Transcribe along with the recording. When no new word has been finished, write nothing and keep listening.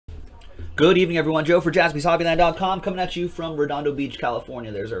Good evening, everyone. Joe for JaspysHobbyland.com coming at you from Redondo Beach,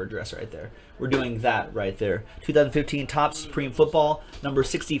 California. There's our address right there. We're doing that right there. 2015 Topps Supreme Football, number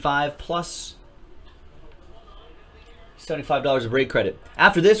 65 plus $75 of break credit.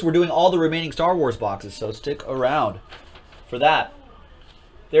 After this, we're doing all the remaining Star Wars boxes, so stick around for that.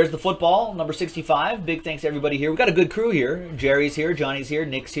 There's the football, number 65. Big thanks to everybody here. We've got a good crew here. Jerry's here, Johnny's here,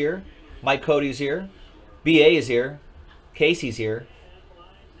 Nick's here, Mike Cody's here, BA is here, Casey's here.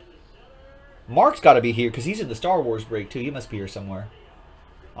 Mark's got to be here because he's in the Star Wars break too. He must be here somewhere.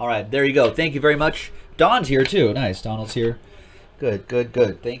 All right, there you go. Thank you very much. Don's here too. Nice. Donald's here. Good, good,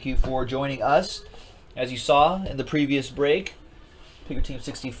 good. Thank you for joining us. As you saw in the previous break, Pick Your Team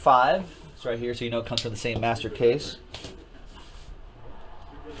 65. It's right here so you know it comes from the same master case.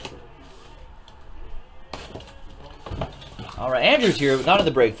 All right, Andrew's here. Not in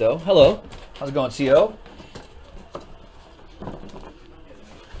the break though. Hello. How's it going, CO?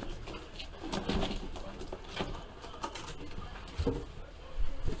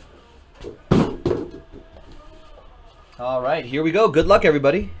 All right, here we go. Good luck,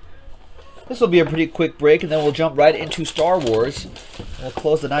 everybody. This will be a pretty quick break, and then we'll jump right into Star Wars. We'll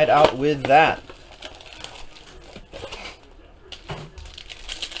close the night out with that.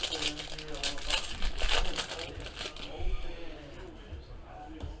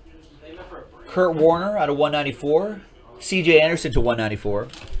 Kurt Warner out of 194. CJ Anderson to 194.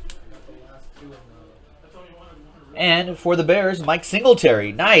 And for the Bears, Mike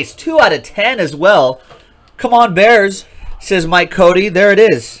Singletary. Nice. 2 out of 10 as well. Come on, Bears, says Mike Cody. There it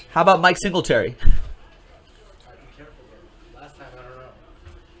is. How about Mike Singletary? Last time, I don't know.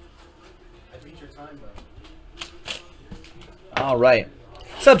 I beat your time, though. All right.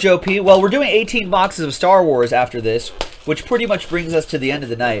 What's up, Joe P? Well, we're doing 18 boxes of Star Wars after this, which pretty much brings us to the end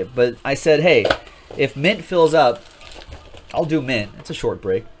of the night. But I said, hey, if Mint fills up, I'll do Mint. It's a short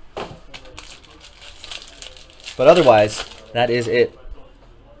break. But otherwise, that is it.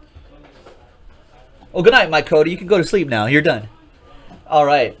 Oh, good night, Mike Cody. You can go to sleep now. You're done. All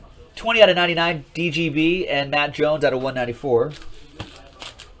right. 20 out of 99, DGB, and Matt Jones out of 194.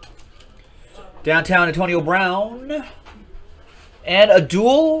 Downtown Antonio Brown. And a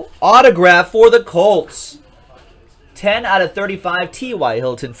dual autograph for the Colts. 10 out of 35, T.Y.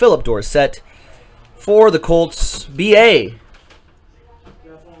 Hilton, Philip Dorsett. For the Colts, BA.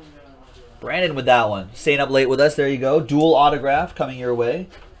 Brandon with that one. Staying up late with us. There you go. Dual autograph coming your way.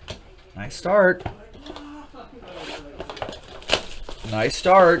 Nice start. Nice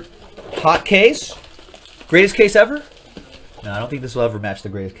start. Hot case. Greatest case ever? No, I don't think this will ever match the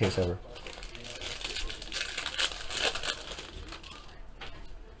greatest case ever.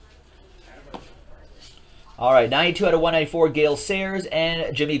 All right, 92 out of 194, Gale Sayers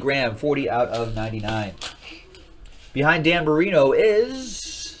and Jimmy Graham, 40 out of 99. Behind Dan Marino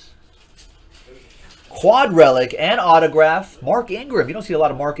is quad relic and autograph, Mark Ingram. You don't see a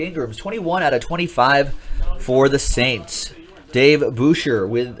lot of Mark Ingrams. 21 out of 25 for the Saints. Dave Boucher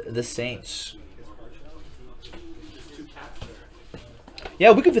with the Saints.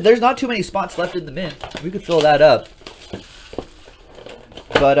 Yeah, we could. There's not too many spots left in the mint. We could fill that up.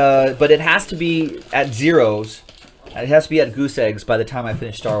 But it has to be at zeros. It has to be at goose eggs by the time I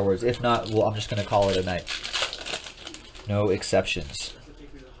finish Star Wars. If not, well, I'm just going to call it a night. No exceptions.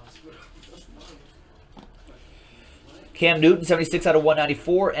 Cam Newton, 76 out of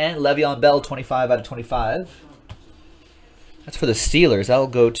 194. And Le'Veon Bell, 25 out of 25. That's for the Steelers. That'll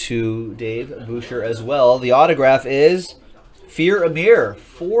go to Dave Boucher as well. The autograph is Fear Amir,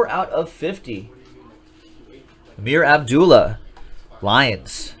 4 out of 50. Amir Abdullah,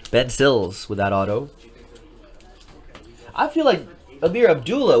 Lions. Ben Sills with that auto. I feel like Amir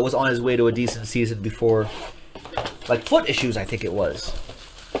Abdullah was on his way to a decent season before, like foot issues, I think it was.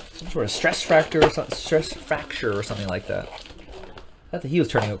 Some sort of stress fracture or something like that. I thought he was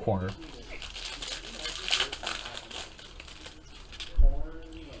turning a corner.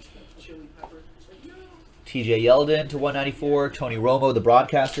 TJ Yeldon to 194. Tony Romo, the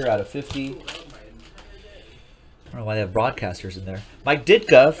broadcaster, out of 50. I don't know why they have broadcasters in there. Mike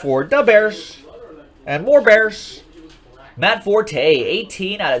Ditka for the Bears. And more Bears. Matt Forte,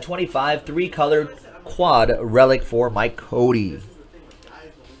 18 out of 25. 3-colored quad relic for Mike Cody.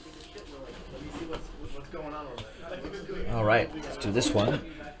 All right, let's do this one.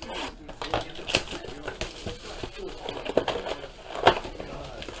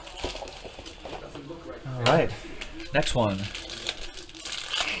 All right, next one.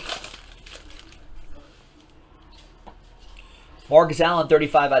 Marcus Allen,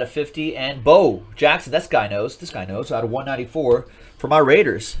 35 out of 50. And Bo Jackson, this guy knows, out of 194 for my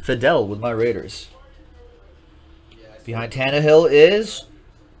Raiders. Fidel with my Raiders. Behind Tannehill is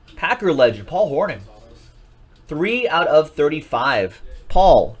Packer legend, Paul Hornung. 3 out of 35.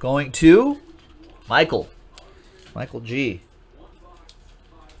 Paul going to Michael. Michael G.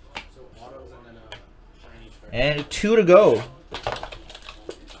 And 2 to go.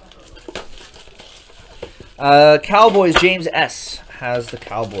 Cowboys, James S. has the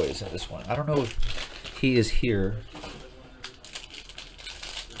Cowboys in this one. I don't know if he is here.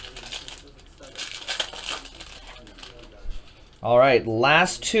 All right,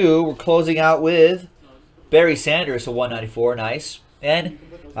 last 2. We're closing out with Barry Sanders, a 194. Nice. And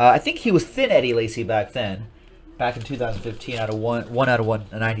I think he was thin Eddie Lacy back then. Back in 2015, out of 1 out of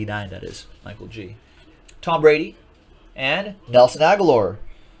 199, that is. Michael G. Tom Brady and Nelson Aguilar.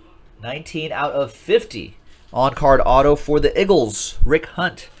 19 out of 50. On-card auto for the Eagles. Rick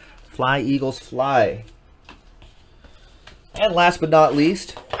Hunt. Fly, Eagles, fly. And last but not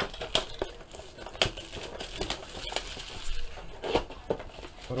least,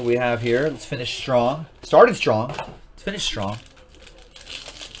 what do we have here? Let's finish strong. Started strong. Let's finish strong.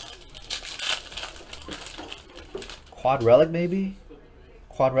 Quad Relic, maybe?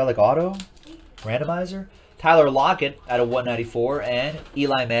 Quad Relic Auto? Randomizer? Tyler Lockett out of 194 and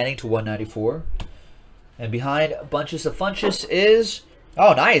Eli Manning to 194. And behind Bunches of Funches is,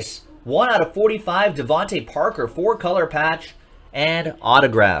 oh, nice. 1 out of 45, Devontae Parker, 4-color patch and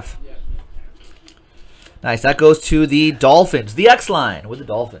autograph. Nice. That goes to the Dolphins. The X-Line with the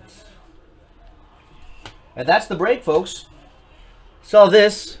Dolphins. And that's the break, folks. So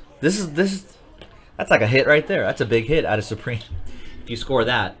this is that's like a hit right there. That's a big hit out of Supreme if you score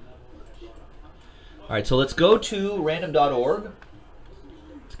that. All right, so let's go to random.org.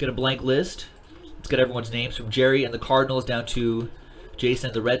 Let's get a blank list. Let's get everyone's names from Jerry and the Cardinals down to Jason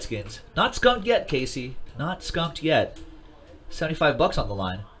and the Redskins. Not skunked yet, Casey. Not skunked yet. $75 on the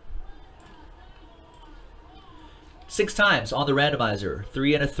line. 6 times on the randomizer.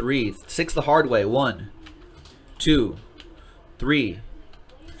 3 and a 3. 6 the hard way. 1, 2, 3,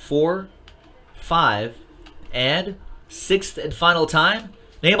 4, 5, and 6th and final time.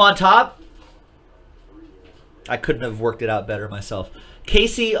 Name on top. I couldn't have worked it out better myself.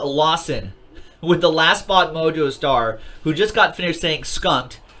 Casey Lawson with the last spot Mojo Star, who just got finished saying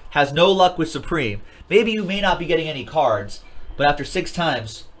skunked, has no luck with Supreme. Maybe you may not be getting any cards, but after 6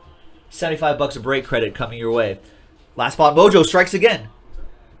 times, $75 of break credit coming your way. Last spot Mojo strikes again.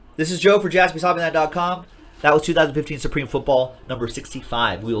 This is Joe for JaspysHobbyNet.com. That was 2015 Supreme Football number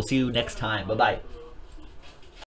 65. We will see you next time. Bye-bye.